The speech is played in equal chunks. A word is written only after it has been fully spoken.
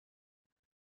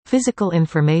Physical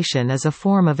information is a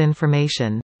form of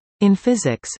information. In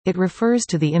physics, it refers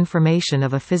to the information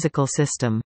of a physical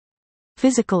system.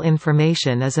 Physical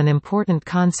information is an important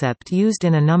concept used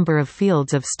in a number of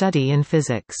fields of study in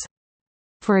physics.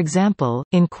 For example,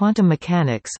 in quantum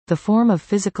mechanics, the form of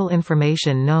physical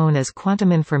information known as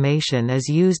quantum information is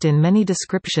used in many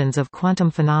descriptions of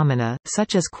quantum phenomena,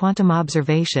 such as quantum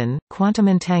observation, quantum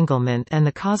entanglement, and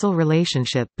the causal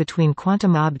relationship between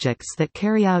quantum objects that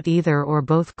carry out either or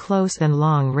both close and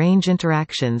long-range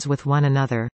interactions with one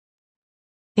another.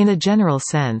 In a general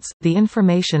sense, the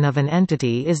information of an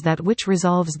entity is that which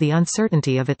resolves the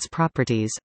uncertainty of its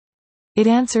properties. It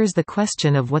answers the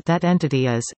question of what that entity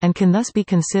is, and can thus be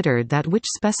considered that which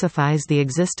specifies the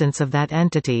existence of that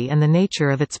entity and the nature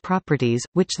of its properties,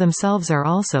 which themselves are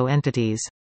also entities.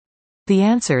 The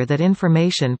answer that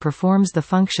information performs the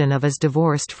function of is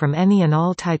divorced from any and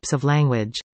all types of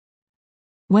language.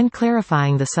 When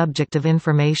clarifying the subject of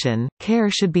information, care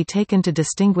should be taken to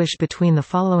distinguish between the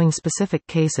following specific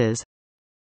cases.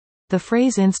 The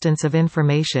phrase instance of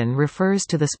information refers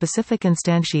to the specific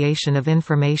instantiation of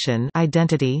information,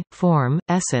 identity, form,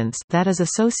 essence, that is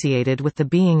associated with the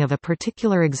being of a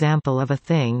particular example of a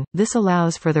thing. This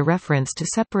allows for the reference to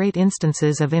separate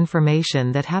instances of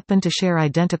information that happen to share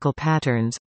identical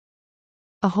patterns.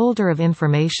 A holder of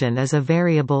information is a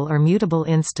variable or mutable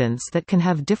instance that can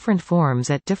have different forms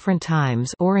at different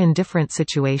times or in different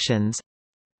situations.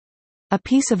 A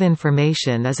piece of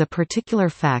information is a particular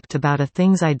fact about a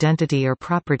thing's identity or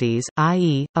properties,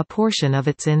 i.e., a portion of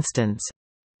its instance.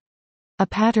 A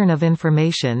pattern of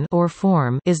information or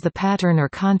form is the pattern or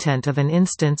content of an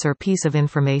instance or piece of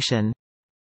information.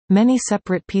 Many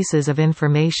separate pieces of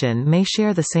information may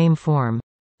share the same form.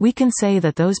 We can say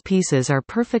that those pieces are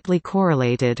perfectly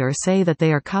correlated or say that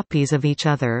they are copies of each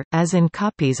other, as in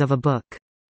copies of a book.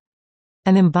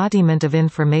 An embodiment of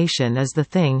information is the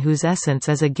thing whose essence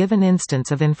is a given instance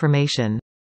of information.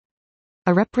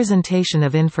 A representation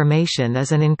of information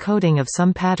is an encoding of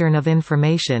some pattern of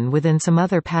information within some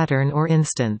other pattern or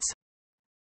instance.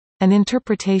 An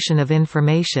interpretation of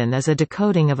information is a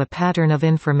decoding of a pattern of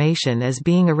information as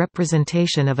being a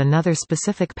representation of another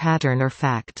specific pattern or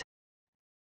fact.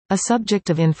 A subject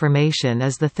of information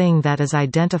is the thing that is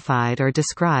identified or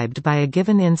described by a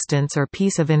given instance or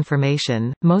piece of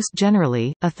information. Most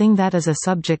generally, a thing that is a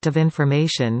subject of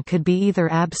information could be either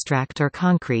abstract or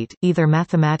concrete, either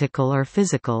mathematical or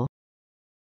physical.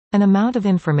 An amount of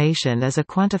information is a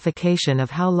quantification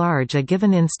of how large a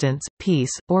given instance,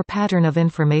 piece, or pattern of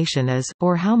information is,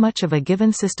 or how much of a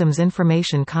given system's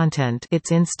information content,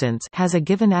 its instance, has a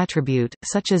given attribute,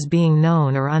 such as being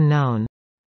known or unknown.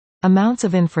 Amounts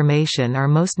of information are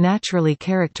most naturally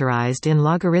characterized in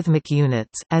logarithmic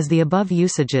units, as the above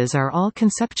usages are all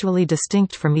conceptually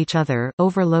distinct from each other,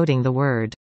 overloading the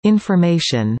word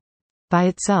information by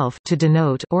itself to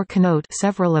denote or connote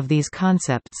several of these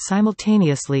concepts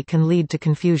simultaneously can lead to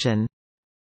confusion.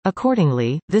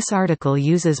 Accordingly, this article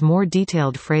uses more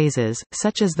detailed phrases,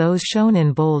 such as those shown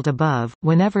in bold above,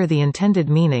 whenever the intended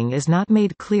meaning is not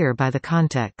made clear by the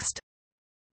context.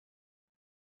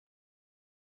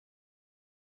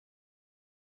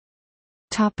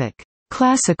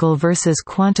 Classical versus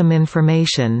quantum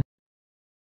information.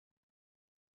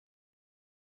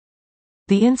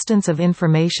 The instance of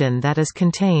information that is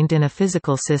contained in a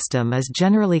physical system is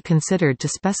generally considered to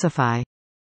specify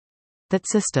that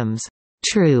system's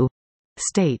true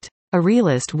state. A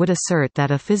realist would assert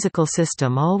that a physical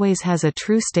system always has a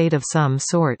true state of some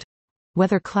sort,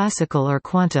 whether classical or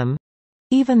quantum,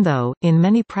 even though, in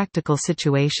many practical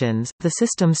situations, the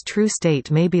system's true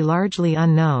state may be largely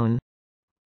unknown.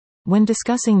 When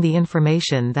discussing the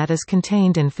information that is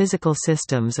contained in physical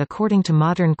systems according to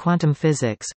modern quantum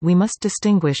physics, we must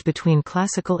distinguish between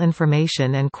classical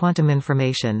information and quantum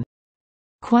information.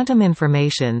 Quantum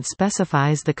information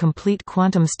specifies the complete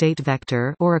quantum state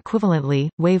vector or equivalently,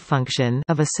 wavefunction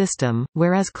of a system,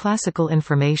 whereas classical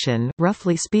information,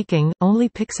 roughly speaking, only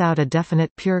picks out a definite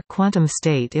pure quantum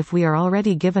state if we are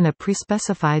already given a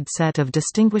pre-specified set of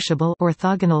distinguishable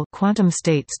orthogonal quantum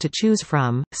states to choose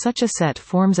from. Such a set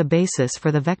forms a basis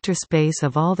for the vector space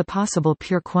of all the possible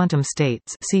pure quantum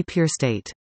states. See pure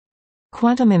state.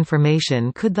 Quantum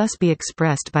information could thus be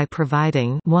expressed by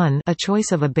providing 1 a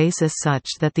choice of a basis such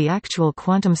that the actual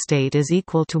quantum state is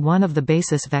equal to one of the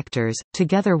basis vectors,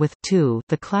 together with 2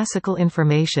 the classical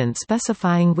information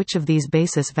specifying which of these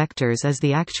basis vectors is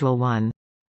the actual one.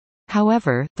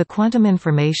 However, the quantum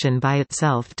information by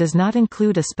itself does not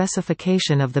include a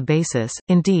specification of the basis.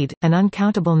 Indeed, an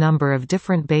uncountable number of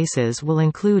different bases will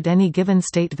include any given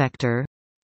state vector.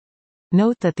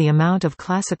 Note that the amount of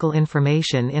classical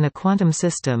information in a quantum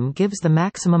system gives the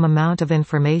maximum amount of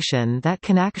information that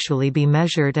can actually be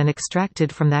measured and extracted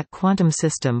from that quantum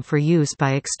system for use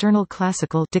by external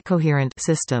classical decoherent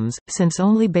systems, since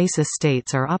only basis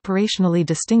states are operationally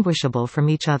distinguishable from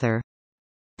each other.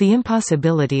 The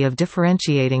impossibility of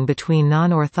differentiating between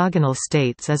non-orthogonal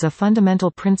states is a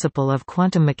fundamental principle of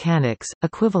quantum mechanics,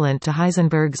 equivalent to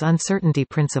Heisenberg's uncertainty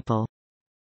principle.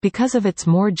 Because of its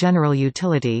more general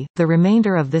utility, the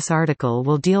remainder of this article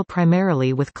will deal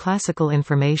primarily with classical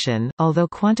information, although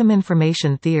quantum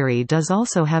information theory does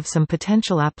also have some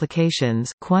potential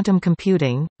applications, quantum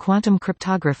computing, quantum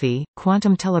cryptography,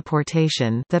 quantum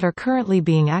teleportation, that are currently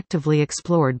being actively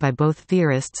explored by both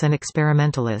theorists and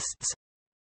experimentalists.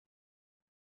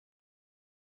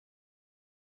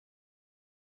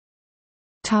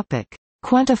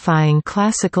 Quantifying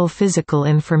classical physical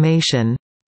information.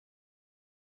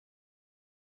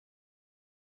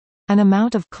 An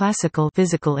amount of classical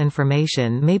physical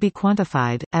information may be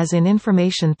quantified, as in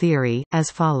information theory, as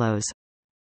follows.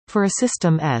 For a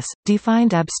system S,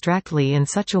 defined abstractly in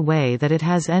such a way that it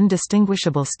has n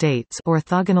distinguishable states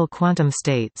orthogonal quantum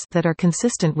states that are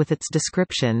consistent with its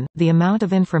description, the amount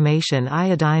of information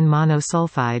iodine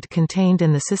monosulfide contained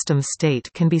in the system's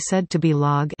state can be said to be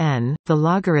log n. The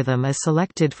logarithm is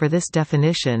selected for this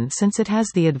definition since it has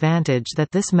the advantage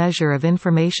that this measure of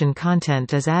information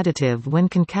content is additive when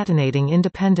concatenating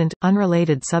independent,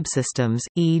 unrelated subsystems,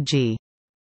 e.g.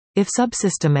 if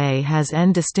subsystem A has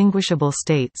n distinguishable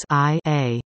states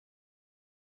I(a).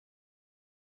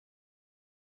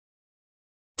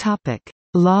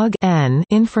 Log n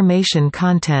information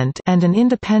content and an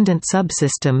independent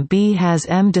subsystem B has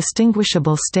m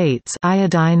distinguishable states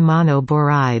iodine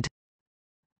monoboride.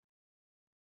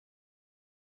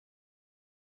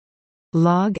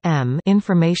 Log m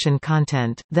information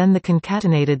content, then the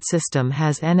concatenated system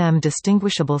has nm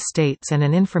distinguishable states and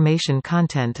an information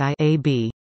content I(ab).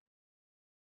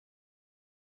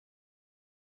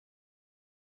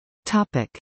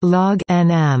 Log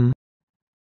nm.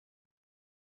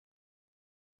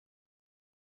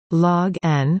 Log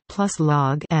n plus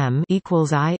log m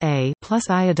equals I(a) plus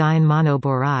iodine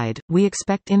monoboride. We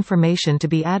expect information to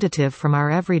be additive from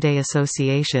our everyday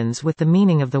associations with the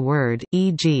meaning of the word,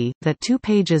 e.g., that 2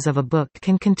 pages of a book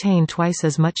can contain twice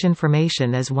as much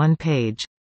information as 1 page.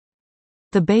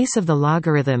 The base of the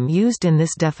logarithm used in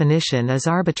this definition is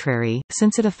arbitrary,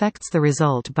 since it affects the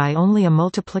result by only a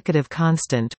multiplicative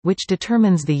constant, which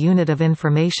determines the unit of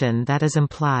information that is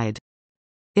implied.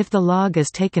 If the log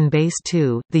is taken base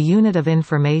 2, the unit of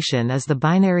information is the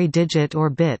binary digit or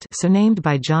bit, so named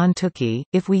by John Tukey.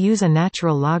 If we use a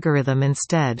natural logarithm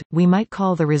instead, we might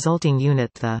call the resulting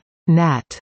unit the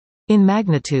nat. In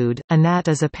magnitude, a nat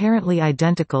is apparently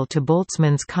identical to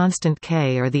Boltzmann's constant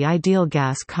K or the ideal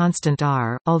gas constant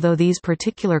R, although these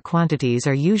particular quantities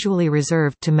are usually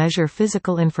reserved to measure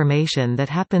physical information that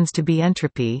happens to be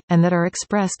entropy, and that are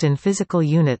expressed in physical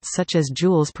units such as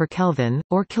joules per Kelvin,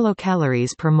 or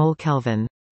kilocalories per mole Kelvin.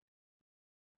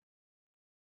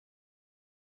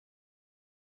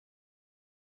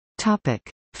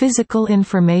 Physical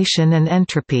information and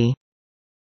entropy.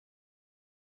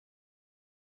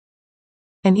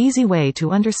 An easy way to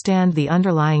understand the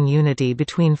underlying unity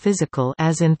between physical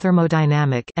as in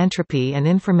thermodynamic entropy and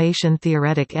information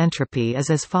theoretic entropy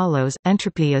is as follows.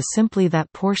 Entropy is simply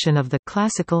that portion of the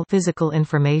classical physical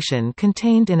information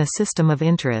contained in a system of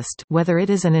interest, whether it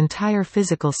is an entire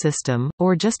physical system,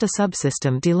 or just a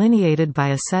subsystem delineated by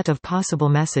a set of possible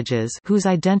messages whose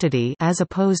identity as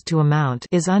opposed to amount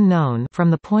is unknown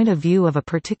from the point of view of a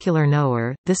particular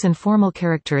knower. This informal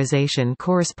characterization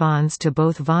corresponds to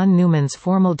both von Neumann's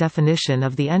formal definition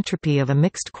of the entropy of a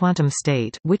mixed quantum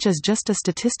state, which is just a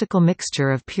statistical mixture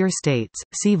of pure states,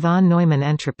 see von Neumann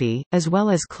entropy, as well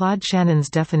as Claude Shannon's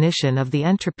definition of the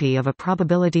entropy of a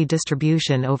probability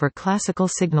distribution over classical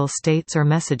signal states or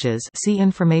messages, see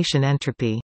information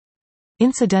entropy.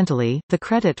 Incidentally, the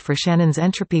credit for Shannon's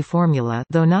entropy formula,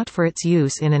 though not for its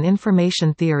use in an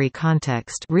information theory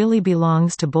context, really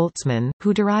belongs to Boltzmann,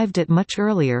 who derived it much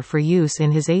earlier for use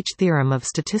in his H-theorem of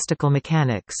statistical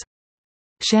mechanics.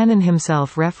 Shannon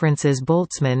himself references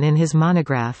Boltzmann in his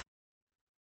monograph.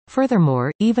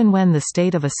 Furthermore, even when the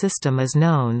state of a system is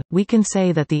known, we can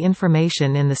say that the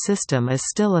information in the system is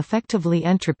still effectively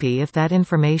entropy if that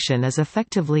information is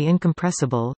effectively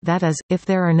incompressible, that is, if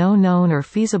there are no known or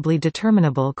feasibly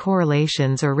determinable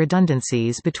correlations or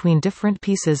redundancies between different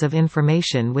pieces of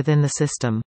information within the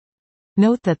system.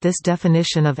 Note that this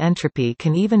definition of entropy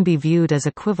can even be viewed as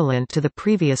equivalent to the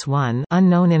previous one,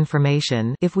 unknown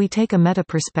information, if we take a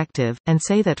meta-perspective, and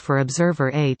say that for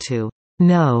observer A to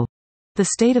know The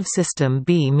state of system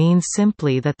B means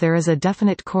simply that there is a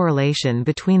definite correlation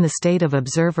between the state of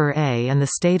observer A and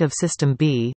the state of system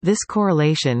B. This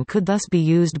correlation could thus be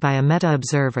used by a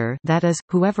meta-observer, that is,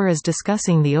 whoever is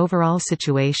discussing the overall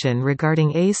situation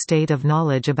regarding A's state of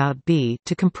knowledge about B,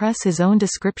 to compress his own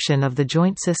description of the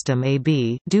joint system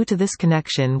AB. Due to this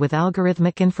connection with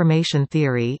algorithmic information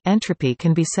theory, entropy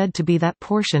can be said to be that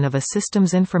portion of a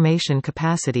system's information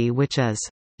capacity which is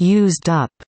used up,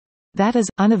 that is,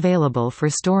 unavailable for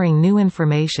storing new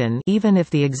information even if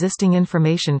the existing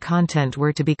information content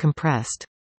were to be compressed.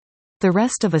 The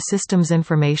rest of a system's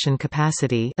information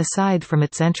capacity, aside from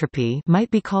its entropy, might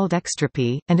be called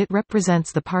extropy, and it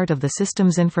represents the part of the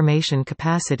system's information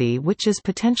capacity which is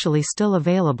potentially still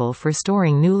available for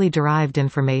storing newly derived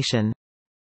information.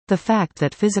 The fact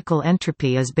that physical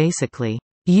entropy is basically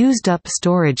used up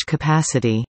storage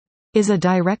capacity is a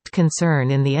direct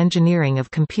concern in the engineering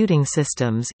of computing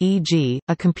systems, e.g.,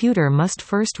 a computer must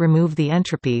first remove the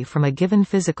entropy from a given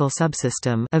physical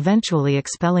subsystem, eventually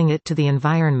expelling it to the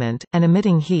environment, and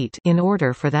emitting heat in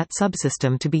order for that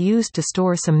subsystem to be used to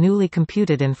store some newly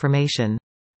computed information.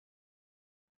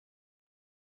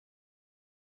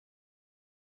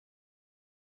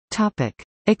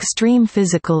 Extreme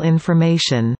physical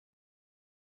information.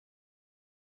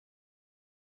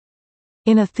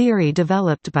 In a theory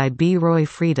developed by B. Roy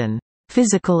Friedan,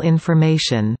 physical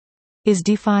information is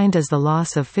defined as the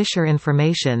loss of Fisher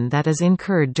information that is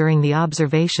incurred during the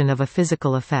observation of a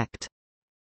physical effect.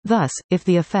 Thus, if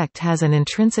the effect has an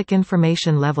intrinsic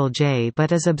information level J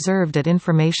but is observed at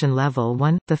information level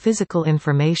 1, the physical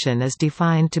information is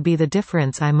defined to be the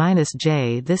difference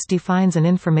I-J. This defines an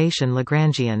information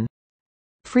Lagrangian.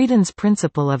 Friedan's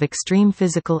principle of extreme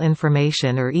physical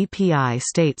information or EPI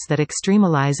states that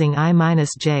extremalizing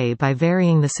I-J by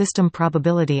varying the system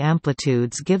probability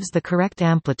amplitudes gives the correct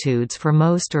amplitudes for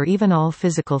most or even all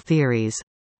physical theories.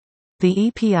 The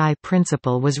EPI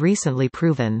principle was recently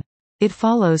proven. It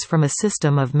follows from a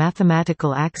system of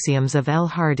mathematical axioms of L.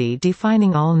 Hardy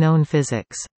defining all known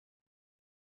physics.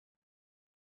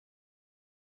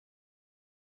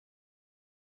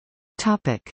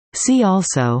 See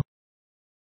also: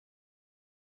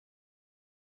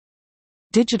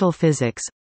 digital physics,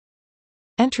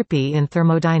 entropy in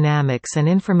thermodynamics and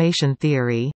information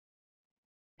theory,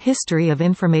 history of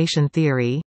information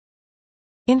theory,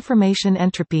 information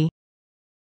entropy,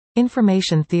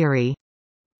 information theory,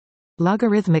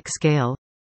 logarithmic scale,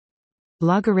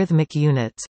 logarithmic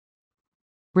units,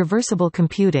 reversible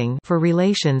computing for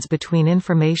relations between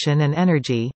information and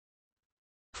energy,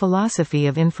 philosophy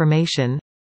of information,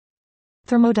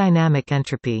 thermodynamic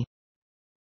entropy.